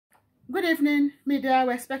Good evening, media,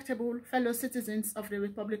 respectable fellow citizens of the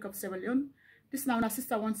Republic of Sierra Leone. This is now our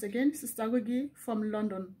sister once again, Sister Rugi from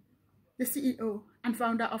London, the CEO and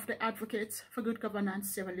founder of the Advocates for Good Governance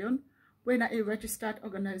Sierra Leone. We're a registered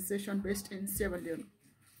organization based in Sierra Leone.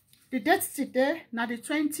 The date today, now the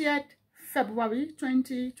 20th February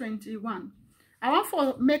 2021. I want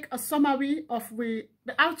to make a summary of the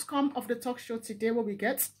outcome of the talk show today, what we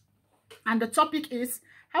get. And the topic is,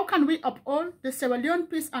 how can we uphold the Sierra Leone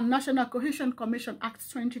Peace and National Cohesion Commission Act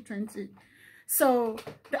 2020? So,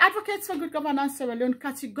 the Advocates for Good Governance Sierra Leone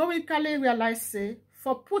categorically realize, say,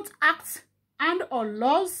 for put acts and or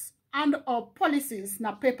laws and or policies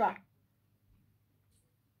na paper,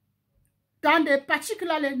 then they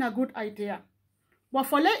particularly na good idea. But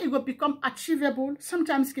for let it will become achievable,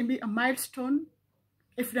 sometimes can be a milestone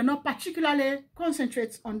if they're not particularly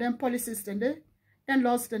concentrate on them policies then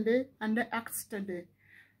laws then and the acts then.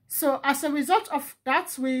 So as a result of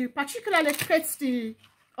that, we particularly create the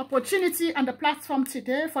opportunity and the platform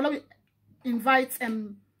today for we invite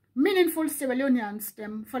meaningful Sierra Leoneans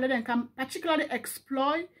them for them can particularly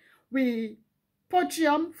explore we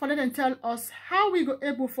podium for them tell us how we go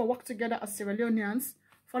able for work together as Sierra Leoneans.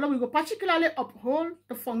 For we go particularly uphold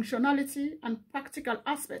the functionality and practical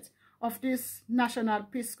aspects of this National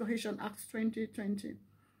Peace Cohesion Act 2020.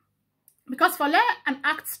 Because for an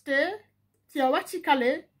act stay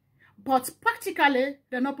theoretically, but practically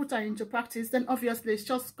they're not put into practice, then obviously it's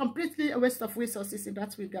just completely a waste of resources in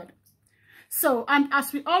that regard. So, and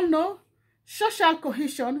as we all know, social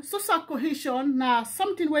cohesion now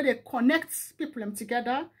something where they connect people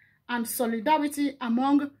together and solidarity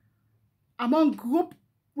among group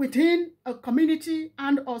within a community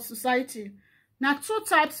and or society. Now two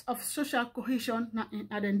types of social cohesion now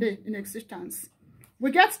in existence. We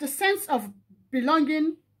get the sense of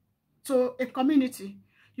belonging to a community.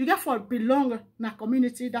 You get for belong in a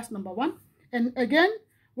community, that's number one. And again,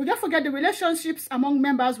 we get forget the relationships among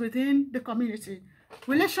members within the community.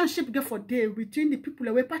 Relationship get for day within the people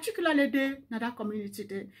away, particularly they in that community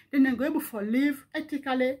day. Then they go able for live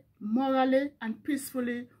ethically, morally, and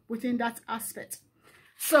peacefully within that aspect.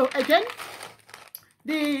 So again,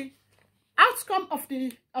 the outcome of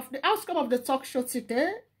the talk show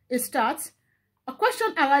today is that a question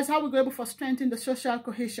arises how we go able for strengthen the social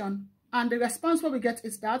cohesion, and the response what we get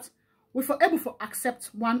is that we are able to accept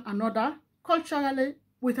one another culturally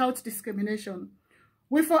without discrimination.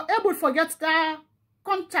 We are able to forget the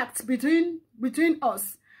contact between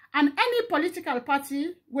us and any political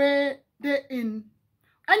party where they in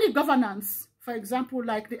any governance, for example,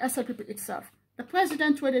 like the SLPP itself, the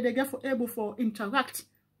president where they get for able for interact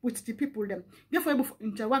with the people them, get for able to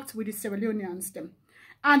interact with the Sierra Leoneans them,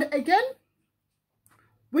 and again.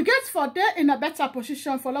 We get for there in a better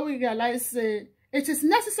position for how we realize it is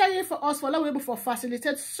necessary for us for how we able for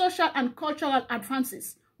facilitate social and cultural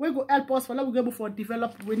advances. We will help us for how we able for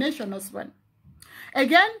develop the nation as well.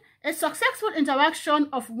 Again, a successful interaction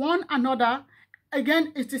of one another,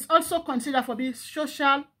 again, it is also considered for the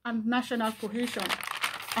social and national cohesion,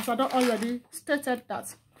 as I don't already stated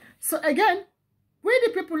that. So again, we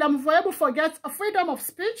the people are able to forget a freedom of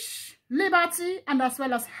speech, liberty, and as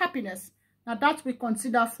well as happiness. Now that we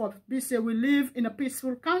consider for we say we live in a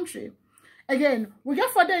peaceful country. Again, we get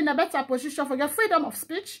for them in a better position for get freedom of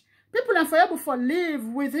speech. People are able for live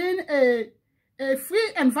within a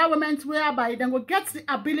free environment whereby they will get the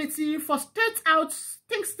ability for state out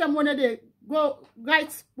things them when they go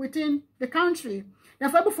right within the country. They're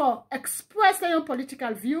able for express their own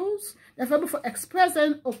political views. They're able for express their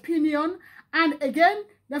own opinion. And again,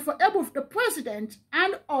 therefore, able the president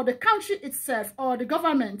and or the country itself or the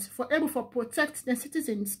government for able for protect the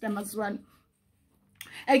citizens them as well.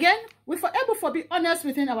 Again, we for able for be honest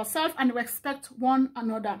within ourselves and respect one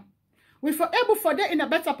another. We for able for there in a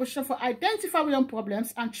better position for identify our own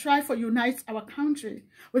problems and try for unite our country.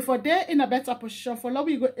 We for there in a better position for how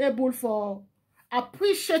we go able for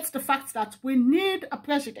appreciate the fact that we need a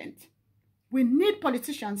president. We need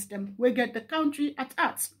politicians them. We get the country at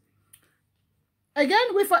heart.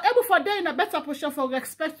 Again, we are able for there in a better position for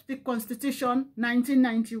respect the Constitution,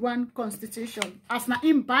 1991 Constitution, as now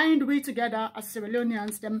in bind we together as Sierra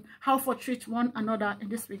Leoneans them how for treat one another in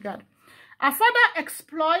this regard. I further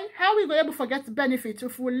explore how we go able to get benefit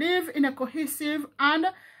if we live in a cohesive and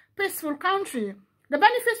peaceful country. The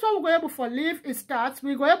benefits what we go able for live is that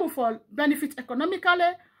we go able for benefit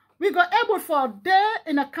economically. We go able for there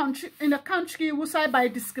in a country who side by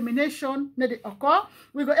discrimination not occur.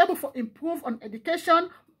 We go able for improve on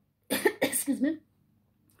education. Excuse me.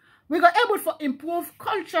 We go able for improve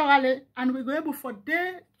culturally, and we go able for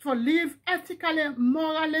there for live ethically,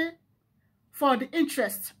 morally, for the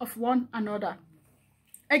interest of one another.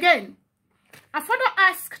 Again, I further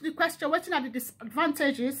ask the question, what are the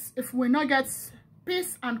disadvantages if we not get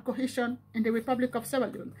peace and cohesion in the Republic of Sierra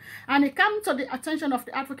Leone? And it comes to the attention of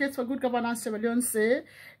the advocates for good governance Sierra Leone say,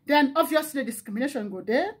 then obviously discrimination go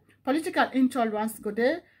there, political intolerance go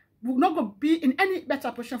there, we're not going to be in any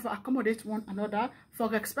better position for accommodate one another, for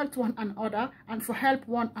respect one another, and for help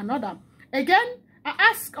one another. Again, I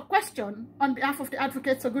ask a question on behalf of the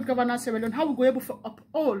advocates for good governance Sierra Leone, how we go able to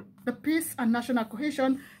uphold the peace and national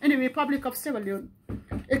cohesion in the Republic of Sierra Leone.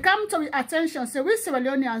 It comes to the attention, say we Sierra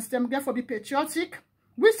Leoneans them therefore be patriotic,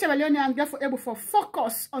 we Sierra Leoneans therefore able to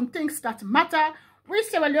focus on things that matter, we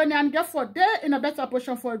Sierra Leoneans therefore they're in a better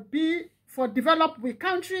position for develop we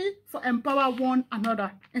country, for empower one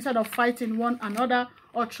another, instead of fighting one another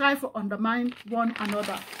or try to undermine one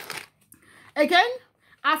another. Again,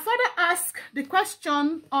 I further ask the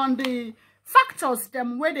question on the factors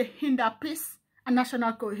them where they hinder peace and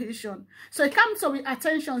national cohesion. So it comes to the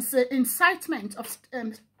attention, say incitement of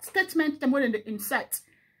statement them where they incite,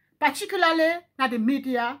 particularly now the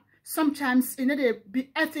media. Sometimes you know they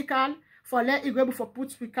be ethical for let it go able for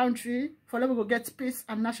put the country for let we go get peace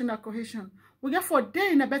and national cohesion. We get for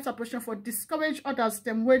they in a better position for discourage others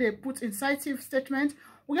them where they put incisive statement.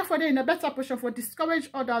 We get for they in a better position for discourage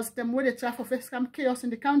others them where they try for face chaos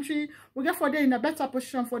in the country. We get for they in a better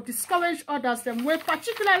position for discourage others them where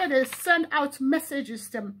particularly they send out messages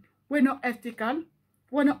them we're not ethical,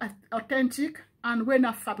 we're not authentic, and we're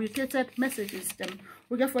not fabricated messages them.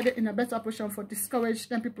 We get for they in a better position for discourage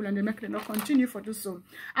them people and they make them not continue for do so.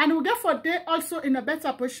 And we get for they also in a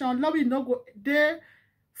better position, let we not go there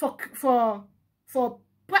for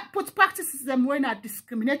put practices them when a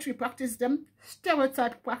discriminatory practice them,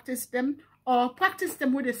 stereotype practice them, or practice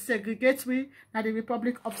them where they segregate we in the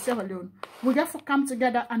Republic of Sierra Leone. We get to come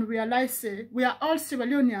together and realize say we are all Sierra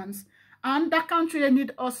Leoneans and that country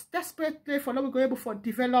need us desperately for we go able for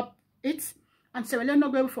develop it, and Sierra Leone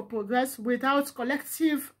not go able for progress without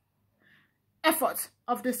collective effort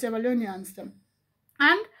of the Sierra Leoneans them.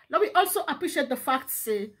 And let we also appreciate the fact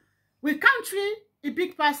say we country a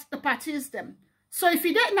big part the parties them. So if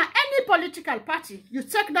you don't any political party, you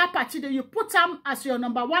take that party that you put them as your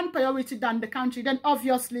 #1 priority than the country, then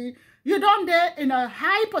obviously you don't there in a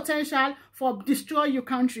high potential for destroy your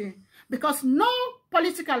country. Because no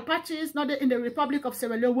political parties, not in the Republic of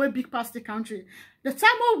Sierra Leone, will big past the country. The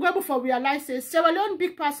time we'll go able for realize is Sierra Leone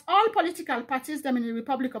big past all political parties them in the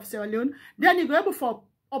Republic of Sierra Leone, then you go able for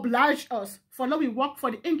oblige us for now we work for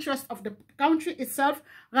the interest of the country itself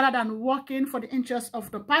rather than working for the interest of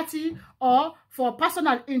the party or for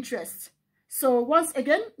personal interests. So once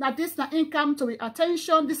again, now this na income to the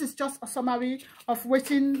attention. This is just a summary of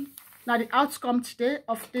waiting now the outcome today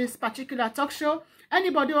of this particular talk show.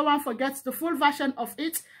 Anybody who want forgets the full version of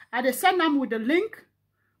it, I they send them with the link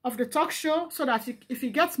of the talk show so that if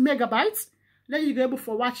you get megabytes, then you be able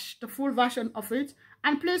to watch the full version of it.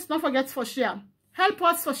 And please don't forget for share. Help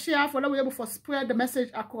us for share for we able for spread the message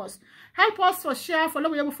across. Help us for share for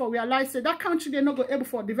we able for realize that country they not go able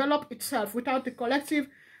for develop itself without the collective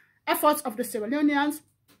efforts of the Sierra Leoneans.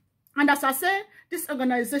 And as I say, this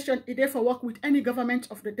organization is there for work with any government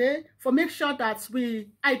of the day for make sure that we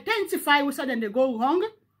identify where they go wrong,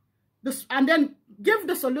 and then give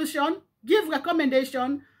the solution, give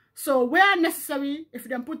recommendation. So where necessary, if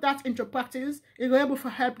they put that into practice, it will be able to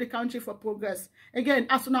help the country for progress. Again,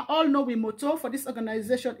 as we all know, we motto for this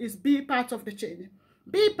organization is be part of the change.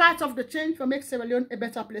 Be part of the change for make Sierra Leone a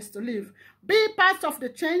better place to live. Be part of the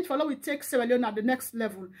change for how we take Sierra Leone at the next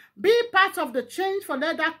level. Be part of the change for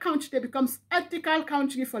let that country they becomes ethical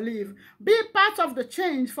country for live. Be part of the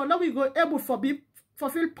change for how we go able for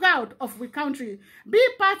feel proud of the country. Be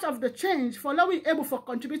part of the change for how we able for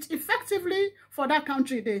contribute effectively for that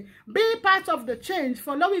country day. Be part of the change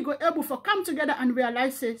for how we go able for come together and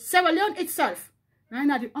realize say Sierra Leone itself now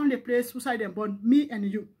not the only place who side them born me and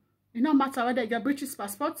you. It no matter whether you get British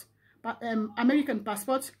passport, but American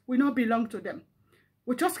passport, we not belong to them.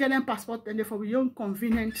 We just get them passport and therefore we own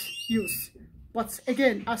convenient use. But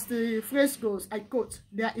again, as the phrase goes, I quote,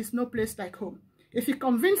 there is no place like home. If you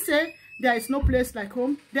convince say there is no place like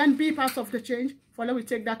home, then be part of the change for let we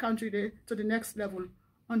take that country there to the next level.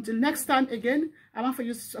 Until next time again, I want to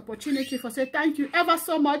use this opportunity for say thank you ever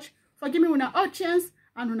so much for giving me our chance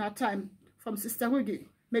and our time. From Sister Rugi.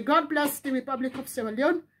 May God bless the Republic of Sierra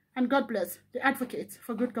Leone. And God bless the advocate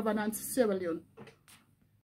for good governance, Sierra Leone.